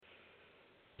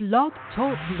Blog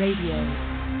Talk Radio.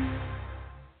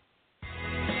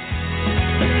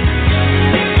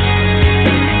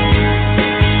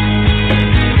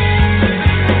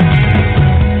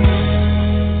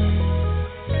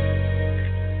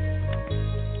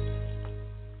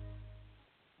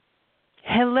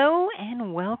 Hello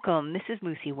and welcome. This is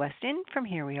Lucy Weston from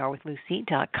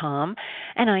HereWeAreWithLucy.com,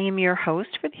 and I am your host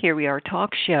for the Here We Are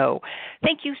Talk Show.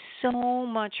 Thank you so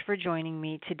much for joining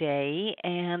me today,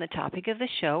 and the topic of the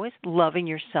show is Loving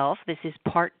Yourself. This is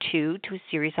part 2 to a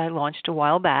series I launched a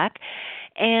while back,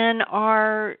 and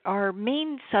our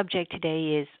main subject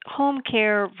today is home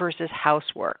care versus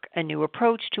housework, a new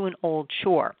approach to an old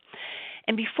chore.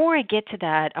 And before I get to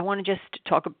that, I want to just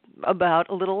talk about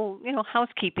a little,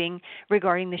 housekeeping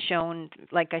regarding the show. And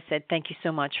like I said, thank you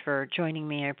so much for joining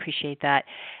me. I appreciate that.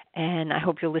 And I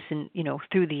hope you'll listen,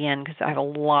 through the end because I have a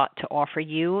lot to offer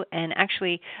you. And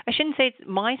actually, I shouldn't say it's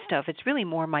my stuff. It's really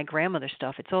more my grandmother's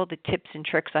stuff. It's all the tips and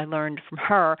tricks I learned from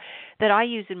her that I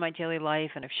use in my daily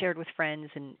life and I've shared with friends,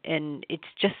 and it's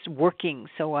just working.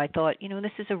 So I thought,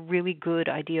 this is a really good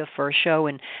idea for a show.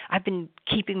 And I've been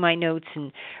keeping my notes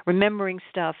and remembering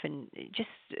stuff and just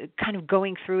kind of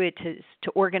going through it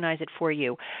to organize it for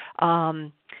you.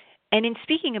 And in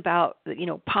speaking about,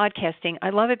 podcasting, I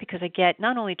love it because I get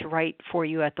not only to write for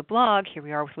you at the blog,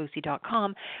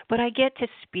 HereWeAreWithLucy.com, but I get to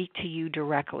speak to you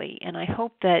directly. And I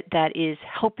hope that that is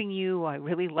helping you. I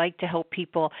really like to help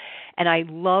people. And I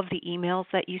love the emails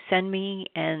that you send me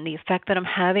and the effect that I'm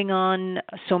having on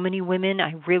so many women.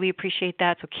 I really appreciate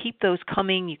that. So keep those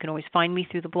coming. You can always find me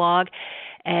through the blog.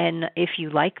 And if you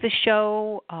like the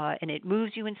show and it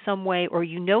moves you in some way, or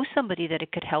you know somebody that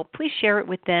it could help, please share it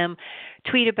with them.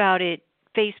 Tweet about it,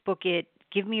 Facebook it,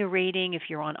 give me a rating if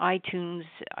you're on iTunes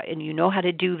and you know how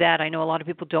to do that. I know a lot of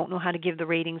people don't know how to give the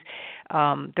ratings.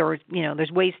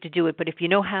 There's ways to do it, but if you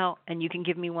know how and you can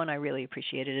give me one, I really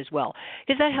appreciate it as well.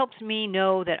 Because that helps me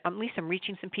know that at least I'm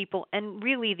reaching some people, and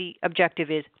really the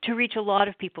objective is to reach a lot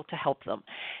of people to help them.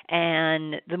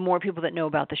 And the more people that know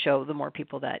about the show, the more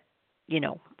people that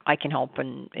I can help,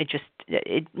 and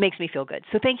it makes me feel good.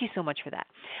 So thank you so much for that.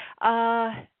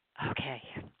 Okay.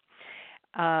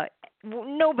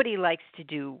 Nobody likes to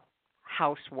do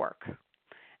housework.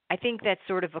 I think that's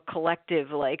sort of a collective,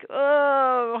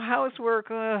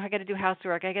 housework, I got to do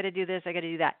housework, I got to do this, I got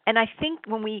to do that. And I think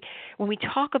when we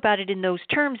talk about it in those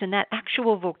terms and that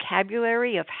actual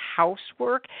vocabulary of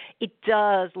housework, it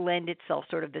does lend itself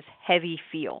sort of this heavy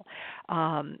feel.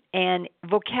 And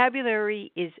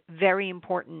vocabulary is very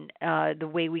important, the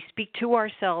way we speak to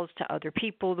ourselves, to other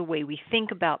people, the way we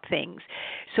think about things.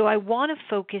 So I want to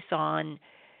focus on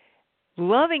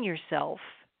loving yourself.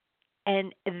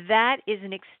 And that is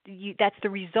that's the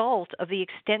result of the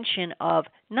extension of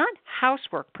not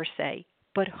housework per se,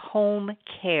 but home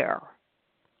care.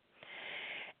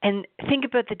 And think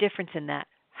about the difference in that,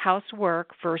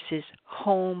 housework versus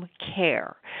home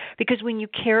care. Because when you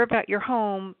care about your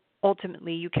home,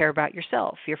 ultimately you care about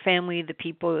yourself, your family, the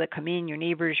people that come in, your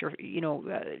neighbors, your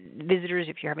visitors,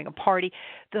 if you're having a party,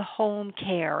 the home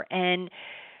care. And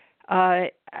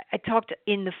I talked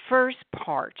in the first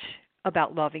part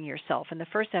about loving yourself. In the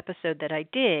first episode that I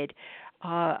did,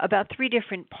 about 3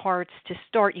 different parts to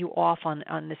start you off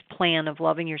on this plan of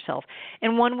loving yourself.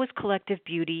 And one was collective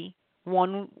beauty.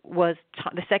 One was,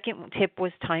 the second tip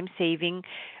was time saving.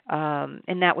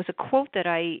 And that was a quote that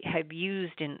I have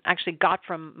used and actually got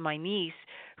from my niece,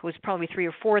 who was probably 3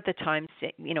 or 4 at the time,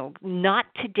 not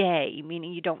today,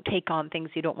 meaning you don't take on things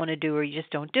you don't want to do or you just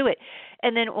don't do it.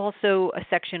 And then also a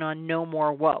section on no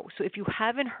more woe. So if you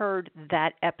haven't heard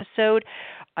that episode,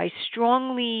 I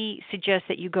strongly suggest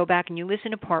that you go back and you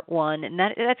listen to part 1, and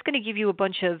that's going to give you a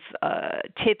bunch of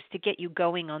tips to get you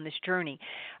going on this journey.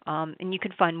 And you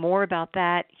can find more about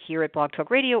that here at Blog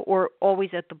Talk Radio or always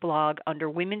at the blog under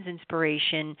Women's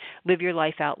Inspiration, Live Your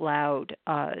Life Out Loud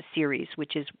series,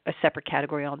 which is a separate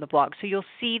category on the blog. So you'll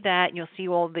see that, and you'll see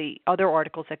all the other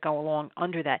articles that go along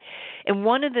under that. And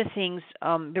one of the things,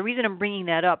 the reason I'm bringing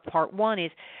that up, part 1,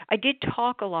 is I did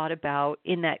talk a lot about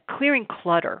in that clearing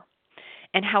clutter.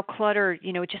 And how clutter,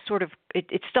 it just sort of,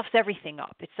 it stuffs everything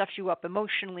up. It stuffs you up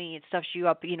emotionally. It stuffs you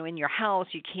up, in your house.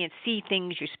 You can't see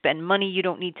things. You spend money you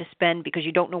don't need to spend because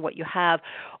you don't know what you have.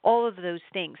 All of those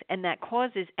things. And that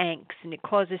causes angst and it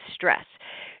causes stress.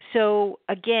 So,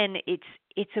 again,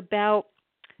 it's about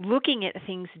looking at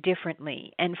things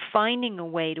differently and finding a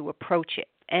way to approach it.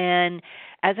 And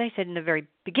as I said in the very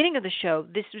beginning of the show,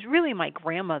 this was really my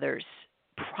grandmother's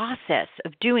process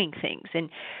of doing things. And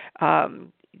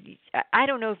I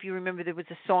don't know if you remember, there was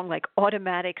a song like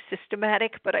Automatic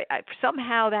Systematic, but I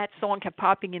somehow that song kept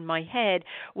popping in my head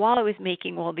while I was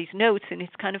making all these notes, and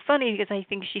it's kind of funny because I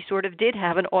think she sort of did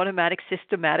have an automatic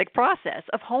systematic process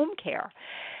of home care.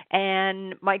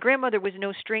 And my grandmother was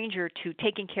no stranger to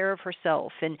taking care of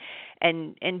herself,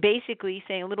 and basically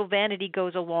saying a little vanity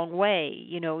goes a long way,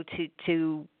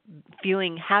 to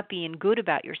feeling happy and good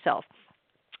about yourself.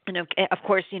 And of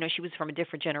course, she was from a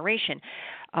different generation.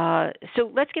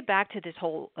 So let's get back to this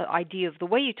whole idea of the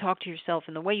way you talk to yourself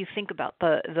and the way you think about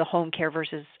the home care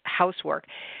versus housework.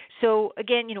 So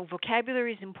again,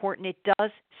 vocabulary is important. It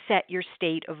does set your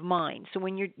state of mind. So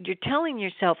when you're telling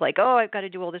yourself like, oh, I've got to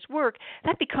do all this work,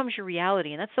 that becomes your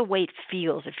reality, and that's the way it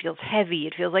feels. It feels heavy.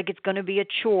 It feels like it's going to be a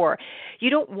chore. You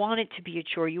don't want it to be a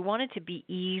chore. You want it to be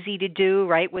easy to do,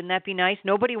 right? Wouldn't that be nice?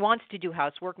 Nobody wants to do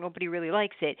housework. Nobody really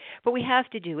likes it, but we have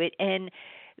to do it. And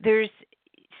there's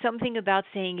something about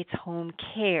saying it's home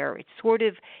care.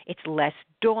 It's less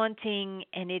daunting,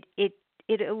 and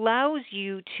it allows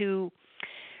you to,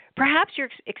 perhaps you're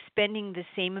expending the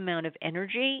same amount of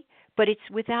energy, but it's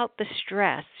without the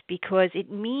stress, because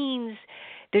it means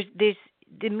there's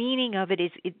the meaning of it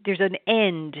is there's an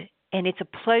end, and it's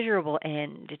a pleasurable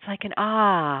end. It's like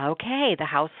okay, the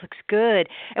house looks good.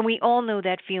 And we all know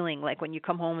that feeling, like when you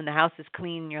come home and the house is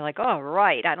clean and you're like, oh,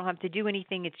 right, I don't have to do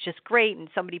anything. It's just great. And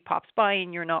somebody pops by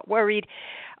and you're not worried.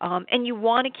 And you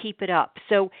want to keep it up.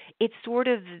 So it's sort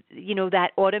of, that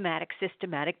automatic,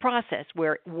 systematic process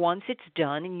where once it's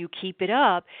done and you keep it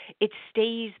up, it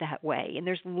stays that way and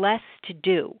there's less to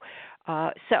do.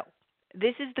 So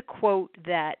this is the quote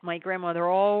that my grandmother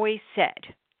always said.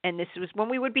 And this was when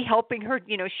we would be helping her.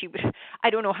 She would,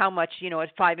 I don't know how much, at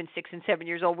 5 and 6 and 7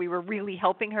 years old, we were really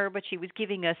helping her, but she was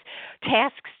giving us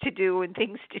tasks to do and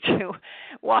things to do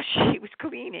while she was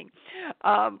cleaning.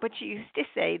 But she used to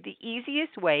say the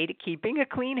easiest way to keeping a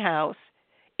clean house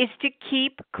is to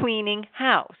keep cleaning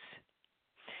house.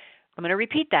 I'm going to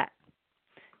repeat that.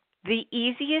 The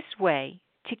easiest way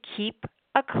to keep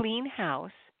a clean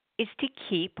house is to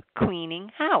keep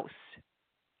cleaning house.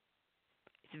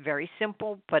 It's very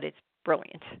simple, but it's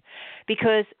brilliant,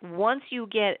 because once you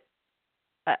get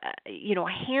a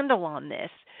handle on this,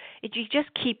 if you just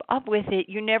keep up with it,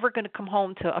 you're never going to come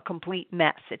home to a complete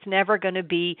mess. It's never going to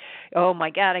be, oh my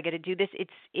God, I got to do this.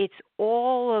 It's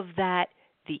all of that.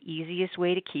 The easiest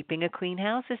way to keeping a clean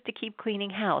house is to keep cleaning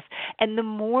house. And the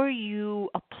more you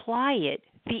apply it,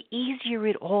 the easier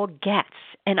it all gets.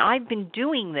 And I've been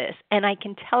doing this, and I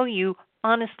can tell you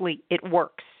honestly, it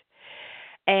works.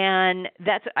 And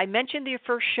I mentioned the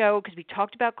first show because we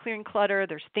talked about clearing clutter.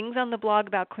 There's things on the blog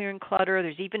about clearing clutter.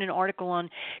 There's even an article on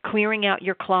clearing out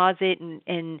your closet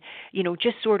and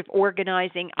just sort of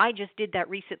organizing. I just did that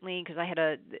recently because I had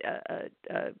a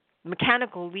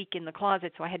mechanical leak in the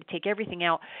closet, so I had to take everything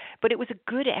out. But it was a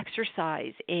good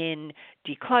exercise in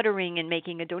decluttering and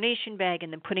making a donation bag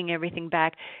and then putting everything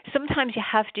back. Sometimes you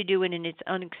have to do it in its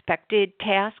unexpected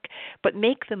task, but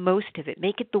make the most of it.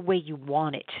 Make it the way you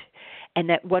want it, and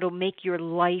that what'll make your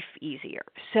life easier.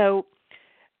 So,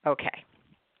 okay.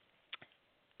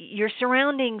 Your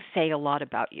surroundings say a lot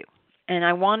about you. And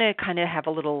I want to kind of have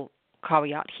a little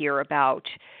caveat here about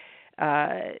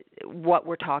what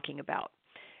we're talking about.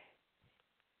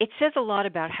 It says a lot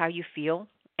about how you feel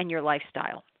and your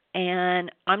lifestyle.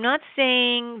 And I'm not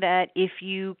saying that if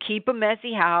you keep a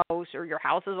messy house or your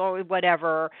house is always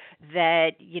whatever,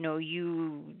 that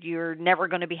you're never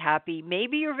going to be happy.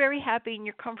 Maybe you're very happy and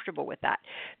you're comfortable with that.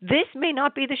 This may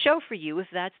not be the show for you if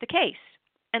that's the case,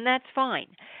 and that's fine.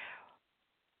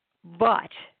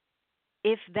 But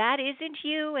if that isn't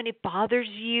you and it bothers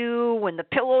you when the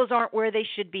pillows aren't where they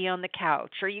should be on the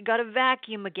couch, or you got to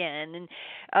vacuum again, and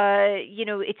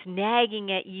it's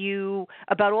nagging at you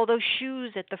about all those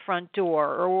shoes at the front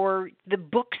door, or the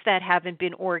books that haven't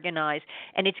been organized,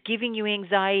 and it's giving you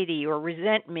anxiety or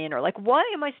resentment, or like, why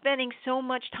am I spending so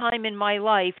much time in my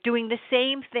life doing the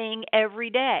same thing every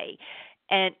day?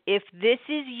 And if this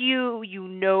is you, you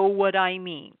know what I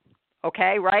mean.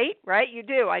 Okay, right? You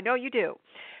do. I know you do.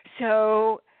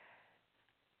 So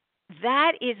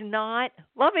that is not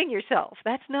loving yourself.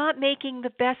 That's not making the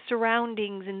best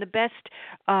surroundings and the best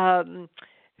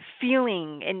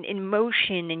feeling and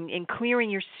emotion and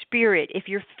clearing your spirit. If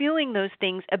you're feeling those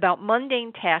things about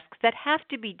mundane tasks that have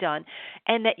to be done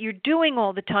and that you're doing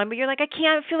all the time, but you're like,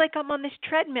 I feel like I'm on this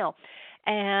treadmill.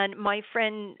 And my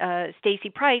friend Stacy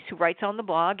Price, who writes on the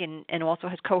blog and also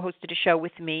has co-hosted a show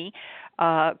with me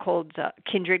called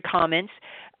Kindred Comments,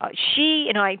 she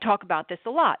and I talk about this a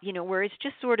lot, where it's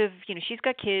just sort of, she's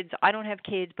got kids, I don't have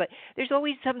kids, but there's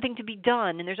always something to be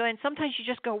done. And sometimes you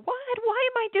just go, what? Why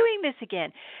am I doing this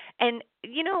again? And,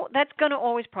 that's going to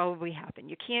always probably happen.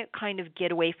 You can't kind of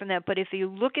get away from that. But if you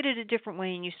look at it a different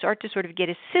way and you start to sort of get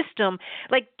a system,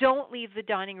 like don't leave the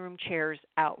dining room chairs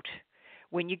out.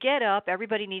 When you get up,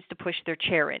 everybody needs to push their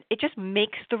chair in. It just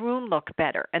makes the room look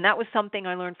better. And that was something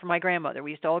I learned from my grandmother.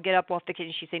 We used to all get up off the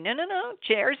kitchen. She'd say, no,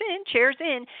 chairs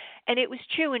in. And it was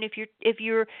true. And if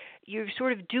you're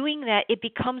sort of doing that, it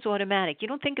becomes automatic. You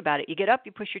don't think about it. You get up,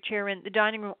 you push your chair in. The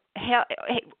dining room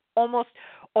almost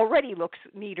already looks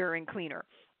neater and cleaner,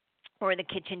 or the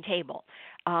kitchen table.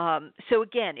 So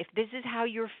again, if this is how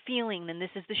you're feeling, then this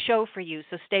is the show for you.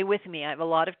 So stay with me. I have a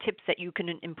lot of tips that you can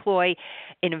employ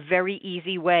in a very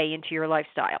easy way into your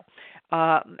lifestyle.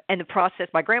 And the process,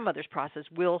 my grandmother's process,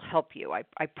 will help you.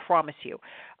 I promise you.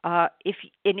 If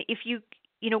you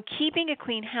keeping a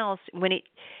clean house,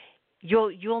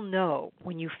 you'll know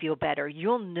when you feel better.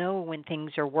 You'll know when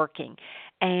things are working,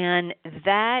 and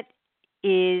that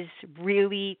is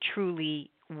really truly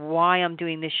why I'm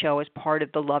doing this show as part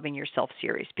of the Loving Yourself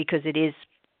series, because it is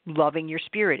loving your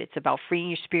spirit. It's about freeing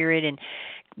your spirit and,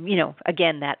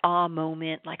 again, that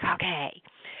moment, like, okay.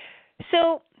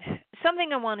 So something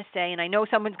I want to say, and I know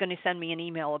someone's going to send me an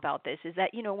email about this, is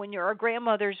that, when our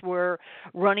grandmothers were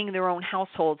running their own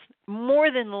households,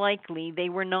 more than likely they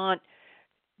were not,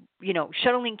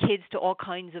 shuttling kids to all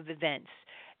kinds of events.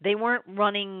 They weren't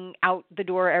running out the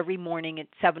door every morning at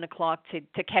 7 o'clock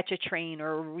to catch a train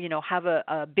or, have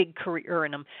a big career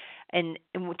in them. And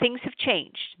things have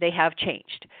changed. They have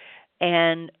changed.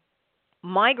 And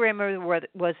my grandmother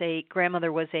was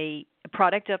a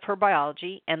product of her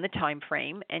biology and the time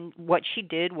frame. And what she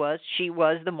did was she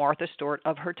was the Martha Stewart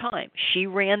of her time. She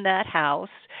ran that house.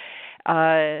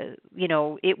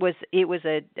 It was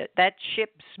that ship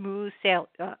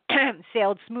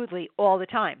sailed smoothly all the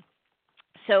time.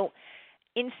 So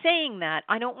in saying that,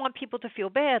 I don't want people to feel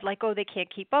bad, like, oh, they can't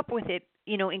keep up with it,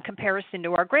 in comparison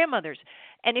to our grandmothers.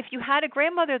 And if you had a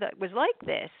grandmother that was like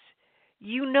this,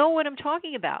 you know what I'm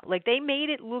talking about. Like, they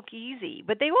made it look easy,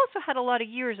 but they also had a lot of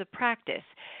years of practice.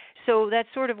 So that's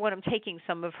sort of what I'm taking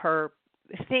some of her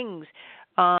things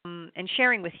and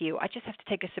sharing with you. I just have to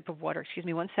take a sip of water. Excuse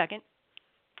me one second.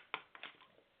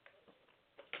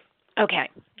 Okay,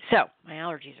 so my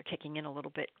allergies are kicking in a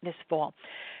little bit this fall.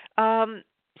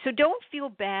 So don't feel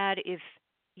bad if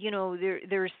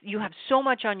you have so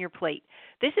much on your plate.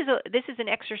 This is an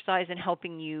exercise in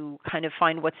helping you kind of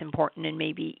find what's important and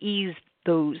maybe ease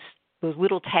those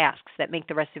little tasks that make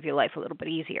the rest of your life a little bit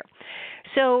easier.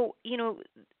 So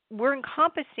we're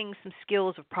encompassing some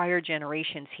skills of prior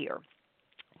generations here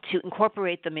to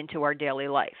incorporate them into our daily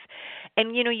life.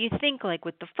 And, you think like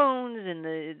with the phones and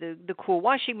the cool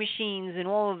washing machines and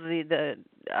all of the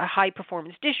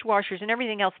high-performance dishwashers and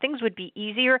everything else, things would be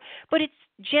easier, but it's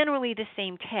generally the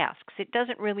same tasks. It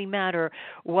doesn't really matter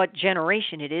what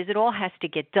generation it is. It all has to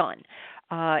get done.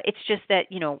 It's just that,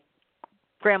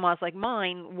 grandmas like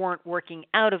mine weren't working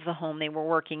out of the home. They were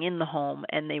working in the home,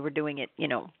 and they were doing it,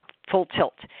 full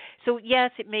tilt. So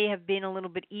yes, it may have been a little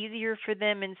bit easier for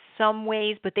them in some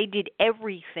ways, but they did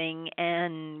everything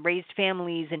and raised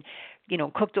families and,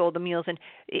 cooked all the meals. And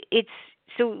it's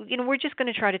so, we're just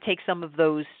going to try to take some of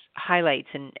those highlights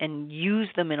and use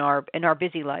them in our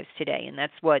busy lives today. And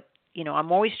that's what,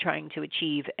 I'm always trying to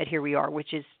achieve at Here We Are,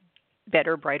 which is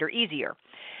better, brighter, easier.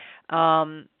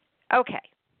 Okay.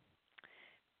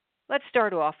 Let's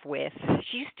start off with,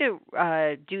 she used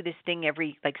to do this thing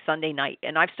every Sunday night,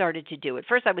 and I've started to do it.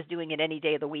 First I was doing it any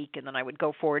day of the week, and then I would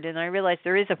go forward, and I realized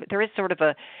there is sort of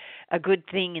a good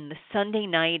thing in the Sunday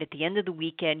night at the end of the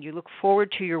weekend. You look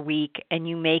forward to your week, and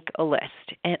you make a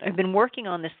list. And I've been working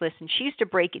on this list, and she used to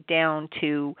break it down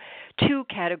to 2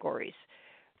 categories,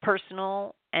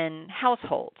 personal and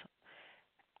household.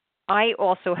 I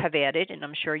also have added, and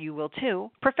I'm sure you will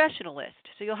too, professional list.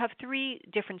 So you'll have 3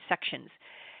 different sections.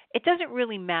 It doesn't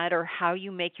really matter how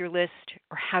you make your list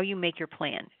or how you make your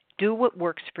plan. Do what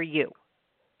works for you,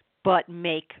 but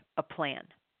make a plan.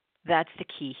 That's the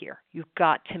key here. You've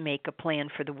got to make a plan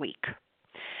for the week.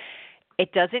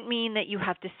 It doesn't mean that you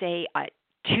have to say,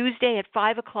 Tuesday at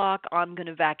 5 o'clock, I'm going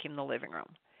to vacuum the living room.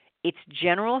 It's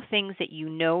general things that you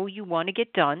want to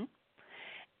get done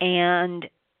and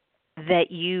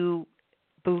that you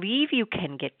believe you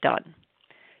can get done.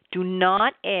 Do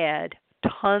not add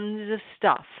tons of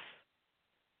stuff,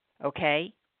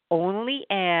 okay? Only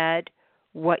add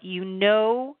what you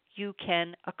know you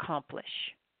can accomplish.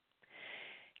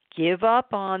 Give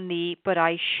up on but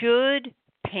I should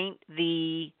paint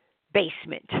the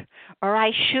basement, or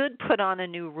I should put on a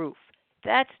new roof.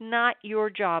 That's not your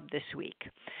job this week.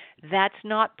 That's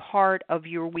not part of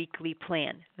your weekly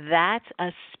plan. That's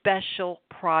a special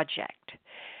project.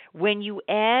 When you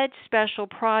add special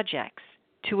projects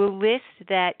to a list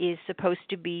that is supposed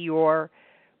to be your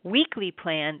weekly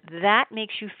plan, that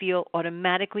makes you feel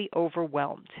automatically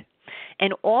overwhelmed.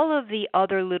 And all of the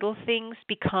other little things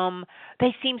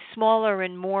they seem smaller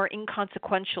and more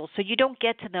inconsequential, so you don't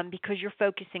get to them because you're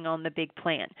focusing on the big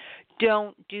plan.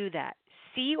 Don't do that.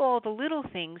 See all the little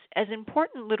things as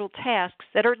important little tasks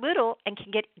that are little and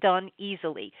can get done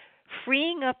easily,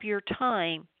 freeing up your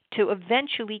time to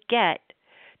eventually get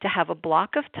to have a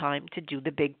block of time to do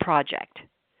the big project.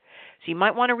 So you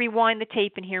might want to rewind the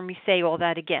tape and hear me say all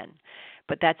that again.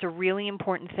 But that's a really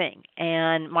important thing.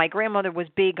 And my grandmother was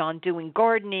big on doing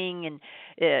gardening and,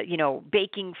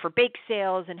 baking for bake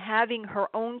sales and having her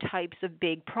own types of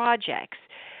big projects,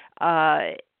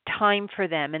 time for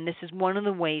them. And this is one of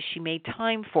the ways she made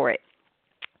time for it.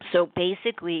 So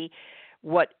basically,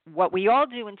 what we all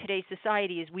do in today's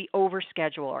society is we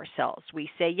overschedule ourselves. We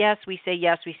say yes,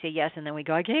 and then we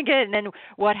go, I can't get it. And then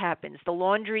what happens? The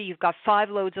laundry, you've got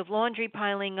 5 loads of laundry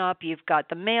piling up, you've got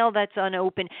the mail that's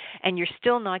unopened, and you're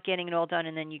still not getting it all done,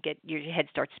 and then your head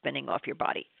starts spinning off your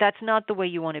body. That's not the way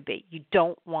you want to be. You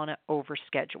don't want to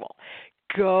overschedule.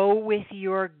 Go with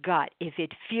your gut. If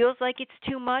it feels like it's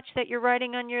too much that you're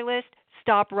writing on your list,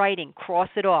 stop writing, cross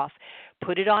it off.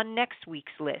 Put it on next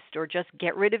week's list, or just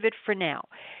get rid of it for now.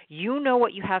 You know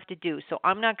what you have to do, so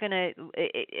I'm not going to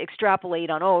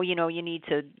extrapolate on, you need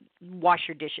to wash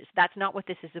your dishes. That's not what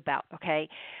this is about, okay?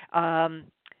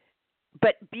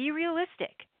 But be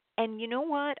realistic. And you know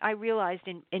what I realized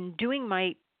in doing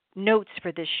my notes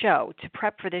for this show, to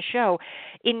prep for this show,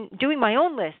 in doing my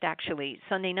own list actually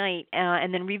Sunday night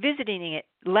and then revisiting it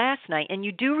last night, and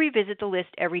you do revisit the list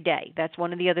every day. That's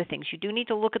one of the other things. You do need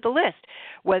to look at the list,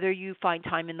 whether you find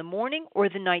time in the morning or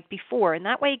the night before, and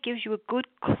that way it gives you a good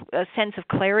sense of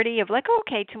clarity of like,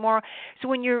 okay, tomorrow. So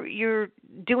when you're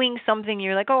doing something,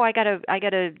 you're like, I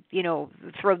gotta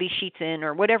throw these sheets in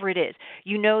or whatever it is.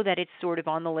 You know that it's sort of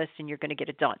on the list and you're going to get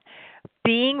it done.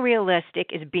 Being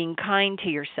realistic is being kind to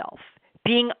yourself.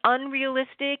 Being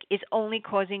unrealistic is only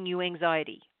causing you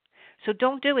anxiety. So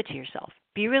don't do it to yourself.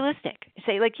 Be realistic.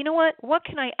 Say, you know what? What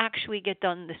can I actually get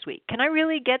done this week? Can I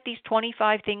really get these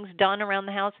 25 things done around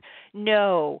the house?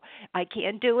 No, I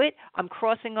can't do it. I'm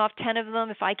crossing off 10 of them.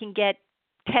 If I can get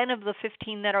 10 of the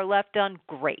 15 that are left done,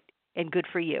 great and good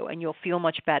for you, and you'll feel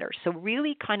much better. So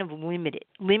really kind of limit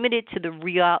it to the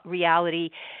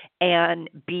reality and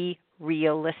be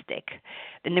realistic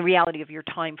in the reality of your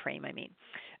time frame, I mean.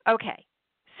 Okay.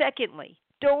 Secondly,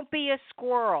 don't be a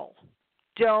squirrel.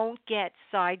 Don't get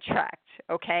sidetracked,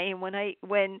 okay? And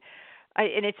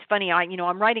and it's funny,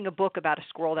 I'm writing a book about a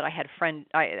squirrel that I had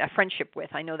a friendship with.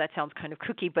 I know that sounds kind of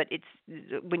kooky, but it's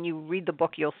when you read the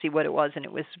book, you'll see what it was, and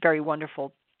it was very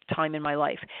wonderful time in my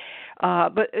life.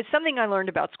 But something I learned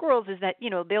about squirrels is that,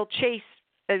 they'll chase,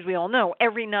 as we all know,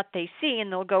 every nut they see,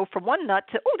 and they'll go from one nut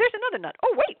to, there's another nut.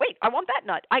 Oh, wait, I want that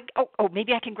nut.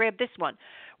 Maybe I can grab this one.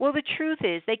 Well, the truth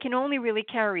is they can only really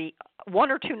carry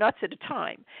 1 or 2 nuts at a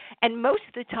time. And most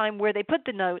of the time where they put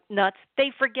the nuts,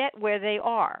 they forget where they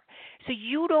are. So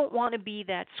you don't want to be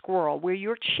that squirrel where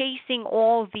you're chasing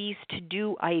all these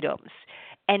to-do items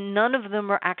and none of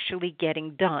them are actually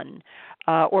getting done.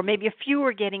 Or maybe a few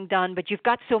are getting done, but you've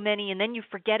got so many and then you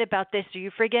forget about this or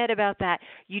you forget about that.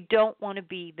 You don't want to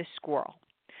be the squirrel.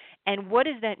 And what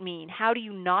does that mean? How do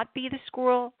you not be the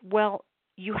squirrel? Well,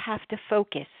 you have to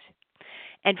focus.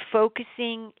 And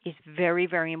focusing is very,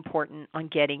 very important on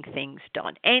getting things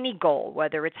done. Any goal,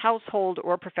 whether it's household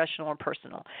or professional or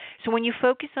personal. So when you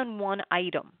focus on one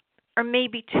item, or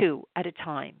maybe 2 at a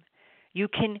time, you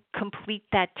can complete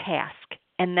that task.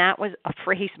 And that was a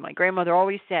phrase my grandmother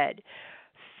always said,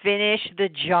 finish the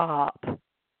job.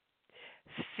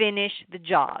 Finish the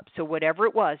job. So whatever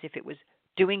it was, if it was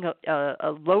doing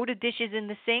a load of dishes in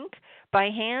the sink by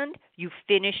hand, you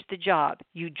finished the job.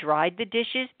 You dried the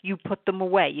dishes, you put them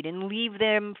away. You didn't leave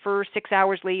them for 6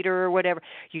 hours later or whatever.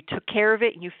 You took care of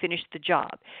it and you finished the job,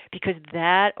 because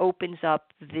that opens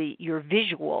up your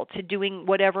visual to doing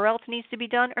whatever else needs to be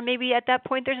done, or maybe at that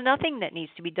point there's nothing that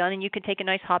needs to be done and you can take a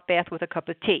nice hot bath with a cup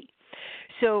of tea.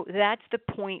 So that's the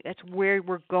point. That's where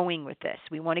we're going with this.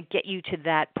 We want to get you to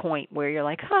that point where you're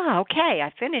like, okay,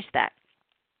 I finished that.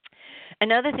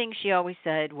 Another thing she always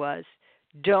said was,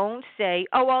 don't say,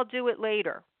 I'll do it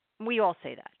later. We all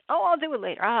say that. I'll do it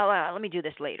later. Let me do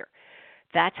this later.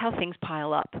 That's how things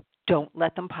pile up. Don't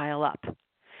let them pile up.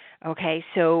 Okay,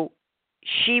 so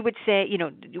she would say,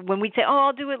 when we'd say, "Oh,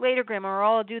 I'll do it later, Grandma," or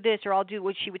 "I'll do this," or "I'll do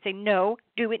what," she would say, "No,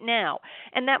 do it now."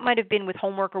 And that might have been with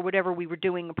homework or whatever we were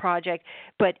doing, a project,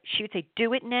 but she would say,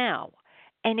 "Do it now."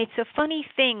 And it's a funny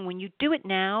thing when you do it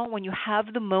now, when you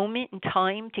have the moment and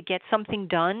time to get something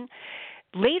done,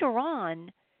 later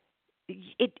on,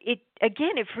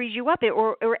 it frees you up,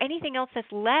 or anything else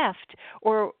that's left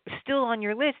or still on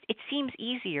your list, it seems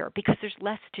easier because there's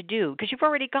less to do because you've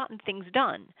already gotten things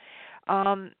done.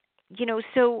 um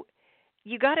so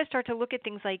you got to start to look at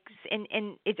things like,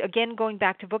 and it's again going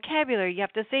back to vocabulary. You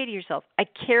have to say to yourself, I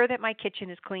care that my kitchen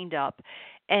is cleaned up.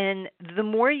 And the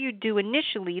more you do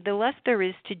initially, the less there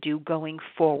is to do going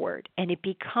forward. And it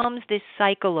becomes this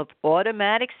cycle of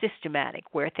automatic, systematic,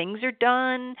 where things are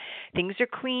done, things are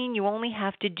clean. You only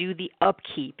have to do the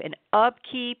upkeep. And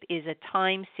upkeep is a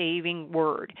time-saving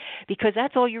word because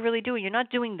that's all you're really doing. You're not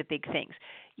doing the big things.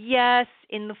 Yes,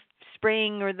 in the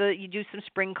spring you do some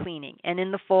spring cleaning, and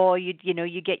in the fall you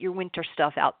get your winter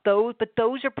stuff out. But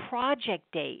those are project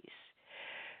days.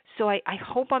 So I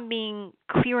hope I'm being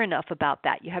clear enough about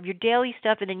that. You have your daily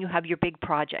stuff, and then you have your big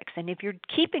projects. And if you're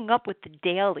keeping up with the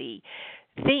daily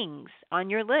things on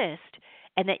your list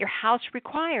and that your house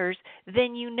requires,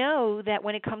 then you know that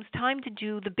when it comes time to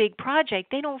do the big project,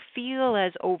 they don't feel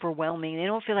as overwhelming. They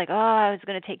don't feel like, oh, it's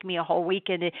going to take me a whole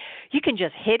weekend. You can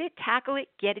just hit it, tackle it,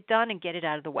 get it done, and get it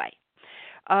out of the way.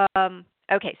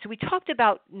 Okay, so we talked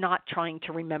about not trying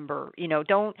to remember,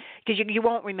 don't, because you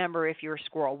won't remember if you're a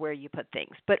squirrel where you put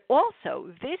things. But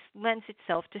also, this lends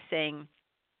itself to saying,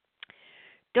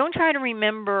 don't try to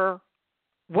remember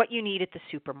what you need at the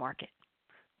supermarket.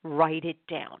 Write it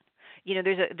down.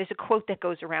 There's a quote that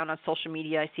goes around on social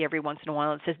media I see every once in a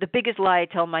while. It says, the biggest lie I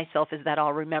tell myself is that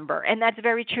I'll remember. And that's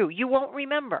very true. You won't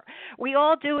remember. We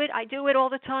all do it. I do it all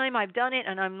the time. I've done it,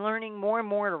 and I'm learning more and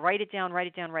more to write it down,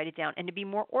 and to be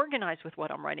more organized with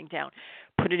what I'm writing down.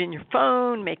 Put it in your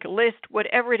phone, make a list,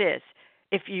 whatever it is.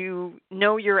 If you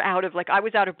know you're out of, like I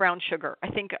was out of brown sugar. I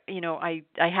think, I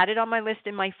had it on my list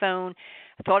in my phone.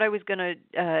 I thought I was going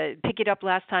to pick it up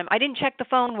last time. I didn't check the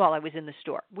phone while I was in the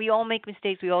store. We all make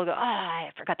mistakes. We all go,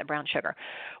 I forgot the brown sugar.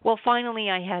 Well, finally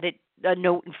I had a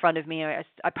note in front of me. I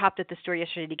popped at the store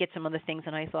yesterday to get some other things,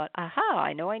 and I thought, aha,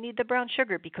 I know I need the brown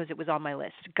sugar because it was on my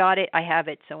list. Got it. I have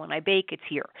it. So when I bake, it's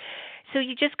here. So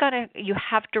you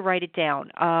have to write it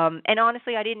down. And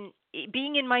honestly,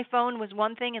 being in my phone was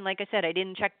one thing, and like I said, I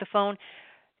didn't check the phone.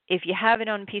 If you have it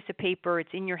on a piece of paper, it's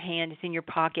in your hand, it's in your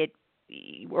pocket,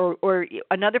 or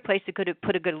another place to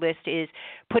put a good list is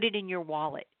put it in your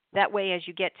wallet. That way, as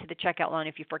you get to the checkout line,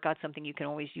 if you forgot something, you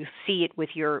see it with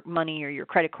your money or your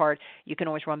credit card. You can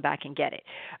always run back and get it.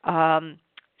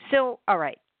 So, all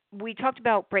right. We talked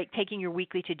about taking your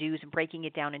weekly to-dos and breaking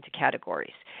it down into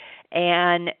categories.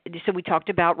 And so we talked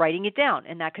about writing it down,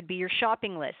 and that could be your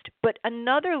shopping list. But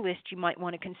another list you might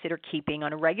want to consider keeping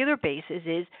on a regular basis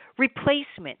is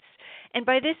replacements. And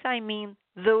by this I mean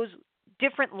those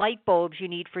different light bulbs you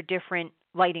need for different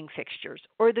lighting fixtures,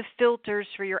 or the filters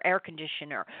for your air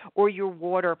conditioner, or your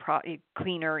water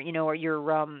cleaner, or your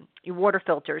water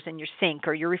filters in your sink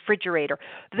or your refrigerator.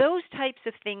 Those types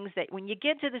of things that when you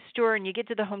get to the store and you get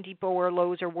to the Home Depot or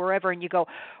Lowe's or wherever and you go,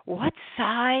 what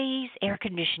size air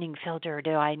conditioning filter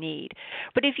do I need?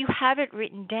 But if you have it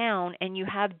written down and you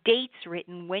have dates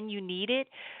written when you need it,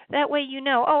 that way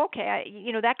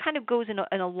that kind of goes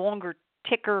in a longer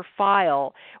ticker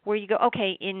file where you go,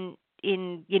 okay,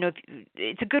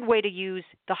 it's a good way to use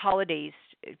the holidays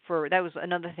that was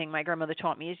another thing my grandmother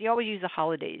taught me, is you always use the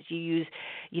holidays. You use,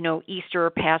 Easter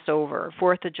or Passover,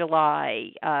 4th of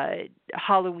July,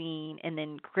 Halloween, and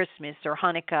then Christmas or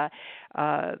Hanukkah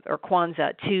or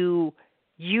Kwanzaa to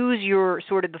use your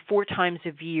sort of the 4 times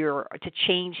a year to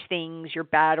change things, your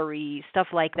batteries, stuff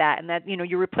like that. And that,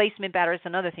 your replacement battery is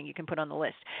another thing you can put on the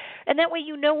list. And that way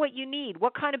you know what you need.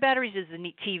 What kind of batteries does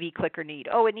the TV clicker need?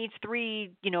 Oh, it needs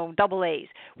 3, double A's.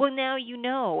 Well, now you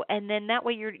know. And then that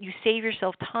way you save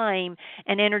yourself time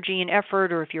and energy and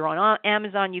effort, or if you're on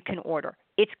Amazon, you can order.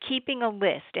 It's keeping a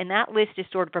list, and that list is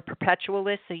sort of a perpetual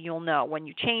list, so you'll know when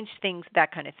you change things,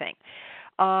 that kind of thing.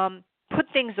 Put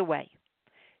things away.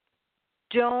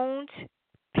 Don't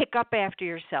pick up after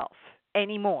yourself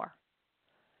anymore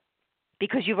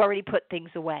because you've already put things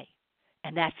away,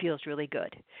 and that feels really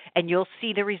good. And you'll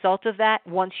see the result of that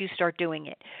once you start doing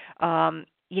it. And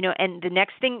the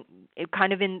next thing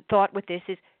kind of in thought with this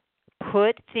is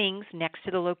put things next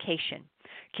to the location.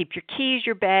 Keep your keys,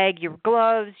 your bag, your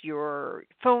gloves, your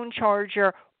phone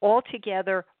charger all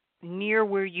together near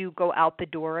where you go out the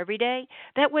door every day.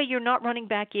 That way you're not running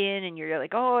back in and you're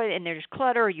like, oh, and there's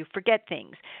clutter or you forget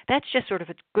things. That's just sort of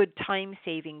a good time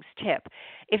savings tip.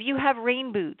 If you have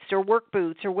rain boots or work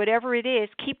boots or whatever it is,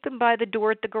 keep them by the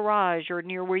door at the garage or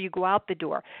near where you go out the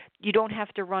door. You don't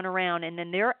have to run around, and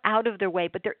then they're out of their way,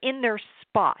 but they're in their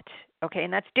spot. Okay,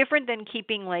 and that's different than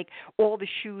keeping like all the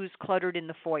shoes cluttered in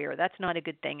the foyer. That's not a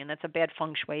good thing, and that's a bad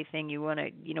feng shui thing. You want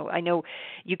to, I know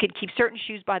you can keep certain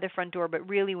shoes by the front door, but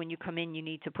really when you come in, you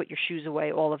need to put your shoes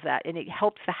away, all of that, and it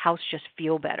helps the house just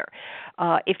feel better.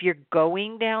 If you're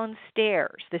going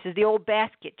downstairs, this is the old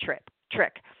basket trick.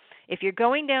 If you're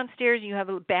going downstairs and you have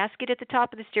a basket at the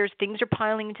top of the stairs, things are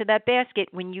piling into that basket.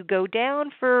 When you go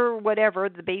down for whatever,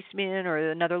 the basement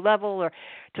or another level or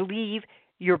to leave,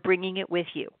 you're bringing it with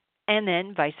you. And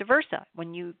then vice versa.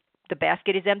 When the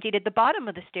basket is emptied at the bottom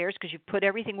of the stairs because you've put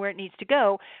everything where it needs to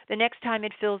go, the next time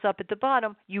it fills up at the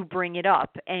bottom, you bring it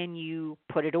up and you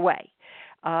put it away.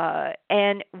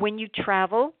 And when you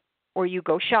travel or you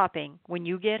go shopping, when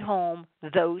you get home,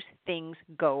 those things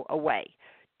go away.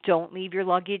 Don't leave your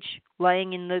luggage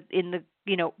laying in the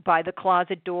by the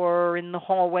closet door or in the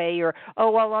hallway or,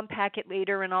 oh, I'll unpack it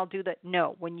later and I'll do that.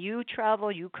 No, when you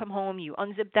travel, you come home, you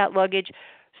unzip that luggage,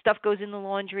 stuff goes in the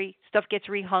laundry, stuff gets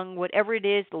rehung, whatever it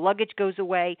is, the luggage goes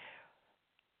away.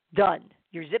 Done.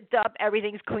 You're zipped up,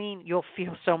 everything's clean, you'll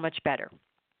feel so much better.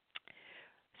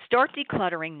 Start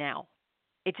decluttering now.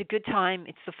 It's a good time.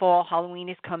 It's the fall. Halloween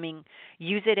is coming.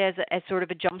 Use it as sort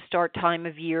of a jumpstart time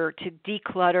of year to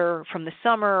declutter from the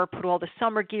summer, put all the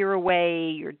summer gear away,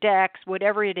 your decks,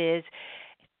 whatever it is.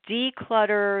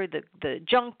 Declutter the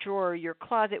junk drawer, your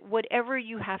closet, whatever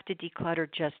you have to declutter,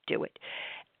 just do it.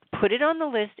 Put it on the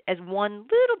list as one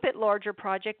little bit larger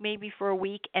project, maybe for a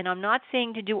week. And I'm not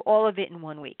saying to do all of it in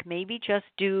 1 week. Maybe just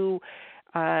do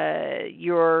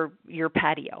your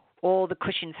patio. All the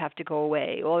cushions have to go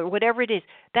away, or whatever it is.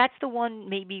 That's the one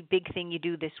maybe big thing you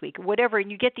do this week, whatever,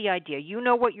 and you get the idea. You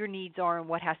know what your needs are and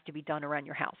what has to be done around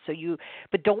your house.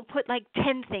 But don't put like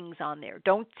 10 things on there.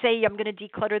 Don't say I'm going to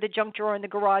declutter the junk drawer in the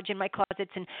garage and my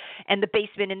closets and the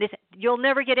basement and this. You'll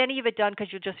never get any of it done because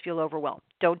you'll just feel overwhelmed.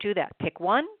 Don't do that. Pick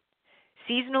one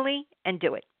seasonally and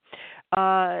do it.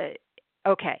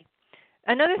 Okay.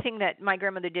 Another thing that my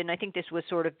grandmother did, and I think this was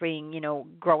sort of being,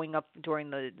 growing up during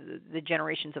the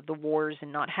generations of the wars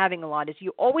and not having a lot, is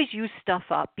you always use stuff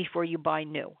up before you buy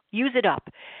new. Use it up.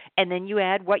 And then you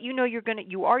add what you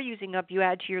are using up, you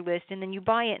add to your list, and then you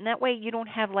buy it. And that way you don't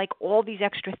have like all these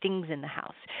extra things in the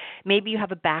house. Maybe you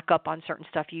have a backup on certain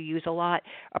stuff you use a lot,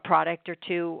 a product or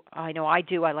two. I know I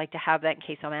do. I like to have that in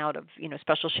case I'm out of,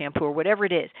 special shampoo or whatever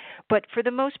it is. But for the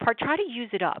most part, try to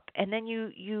use it up. And then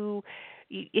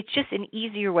it's just an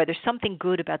easier way. There's something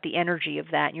good about the energy of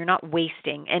that, and you're not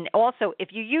wasting. And also, if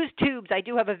you use tubes, I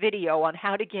do have a video on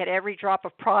how to get every drop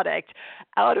of product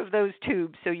out of those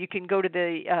tubes. So you can go to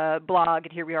the blog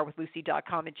at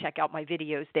HereWeAreWithLucy.com and check out my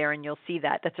videos there, and you'll see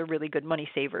that. That's a really good money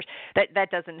saver. That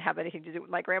doesn't have anything to do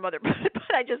with my grandmother,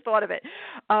 but I just thought of it.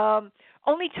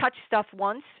 Only touch stuff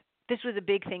once. This was a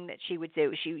big thing that she would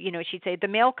do. She'd say, the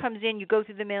mail comes in, you go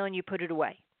through the mail, and you put it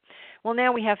away. Well,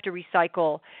 now we have to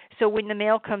recycle. So when the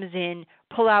mail comes in,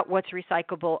 pull out what's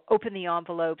recyclable, open the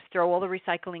envelopes, throw all the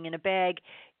recycling in a bag,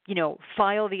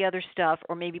 file the other stuff,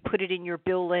 or maybe put it in your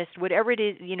bill list, whatever it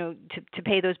is, to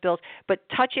pay those bills. But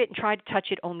touch it and try to touch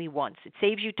it only once. It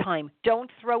saves you time.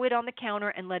 Don't throw it on the counter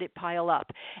and let it pile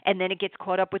up. And then it gets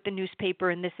caught up with the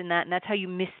newspaper and this and that, and that's how you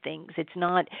miss things.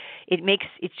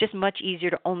 It's just much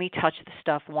easier to only touch the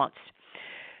stuff once.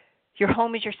 Your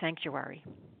home is your sanctuary.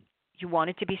 You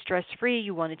want it to be stress-free.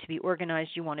 You want it to be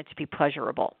organized. You want it to be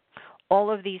pleasurable.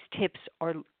 All of these tips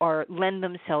are lend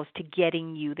themselves to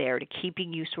getting you there, to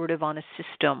keeping you sort of on a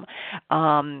system,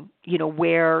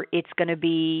 where it's going to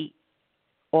be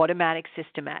automatic,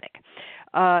 systematic.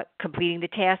 Completing the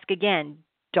task, again,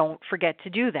 don't forget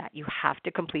to do that. You have to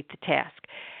complete the task.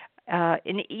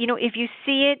 If you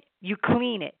see it, you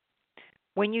clean it.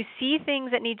 When you see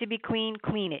things that need to be cleaned,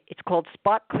 clean it. It's called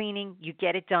spot cleaning. You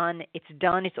get it done. It's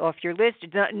done. It's off your list.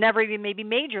 It's never even maybe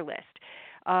made your list.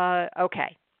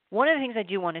 Okay. One of the things I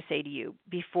do want to say to you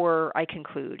before I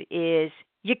conclude is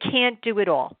you can't do it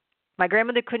all. My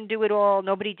grandmother couldn't do it all.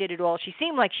 Nobody did it all. She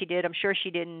seemed like she did. I'm sure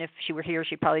she didn't. If she were here,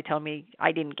 she'd probably tell me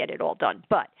I didn't get it all done.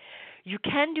 But you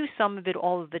can do some of it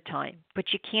all of the time,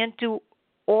 but you can't do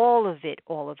all of it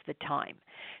all of the time.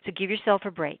 So give yourself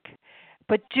a break.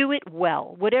 But do it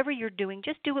well. Whatever you're doing,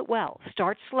 just do it well.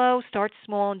 Start slow, start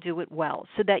small, and do it well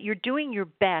so that you're doing your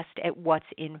best at what's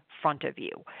in front of you.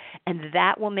 And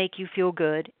that will make you feel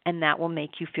good, and that will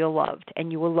make you feel loved,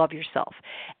 and you will love yourself.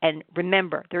 And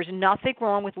remember, there's nothing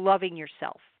wrong with loving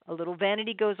yourself, A little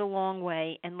vanity goes a long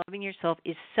way, and loving yourself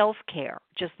is self-care,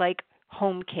 just like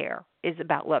home care is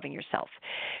about loving yourself.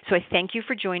 So I thank you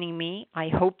for joining me. I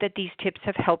hope that these tips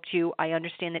have helped you. I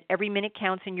understand that every minute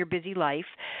counts in your busy life,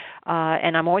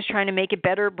 and I'm always trying to make it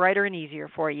better, brighter, and easier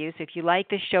for you. So if you like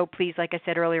this show, please, like I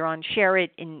said earlier on, share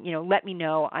it and let me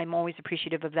know. I'm always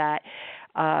appreciative of that.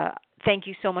 Thank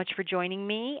you so much for joining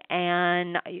me,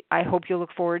 and I hope you'll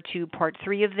look forward to part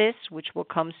 3 of this, which will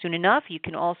come soon enough. You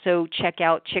can also check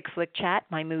out Chick Flick Chat,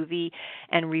 my movie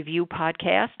and review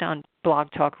podcast on Blog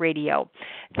Talk Radio.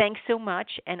 Thanks so much,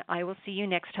 and I will see you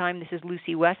next time. This is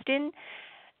Lucy Weston,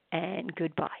 and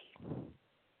goodbye.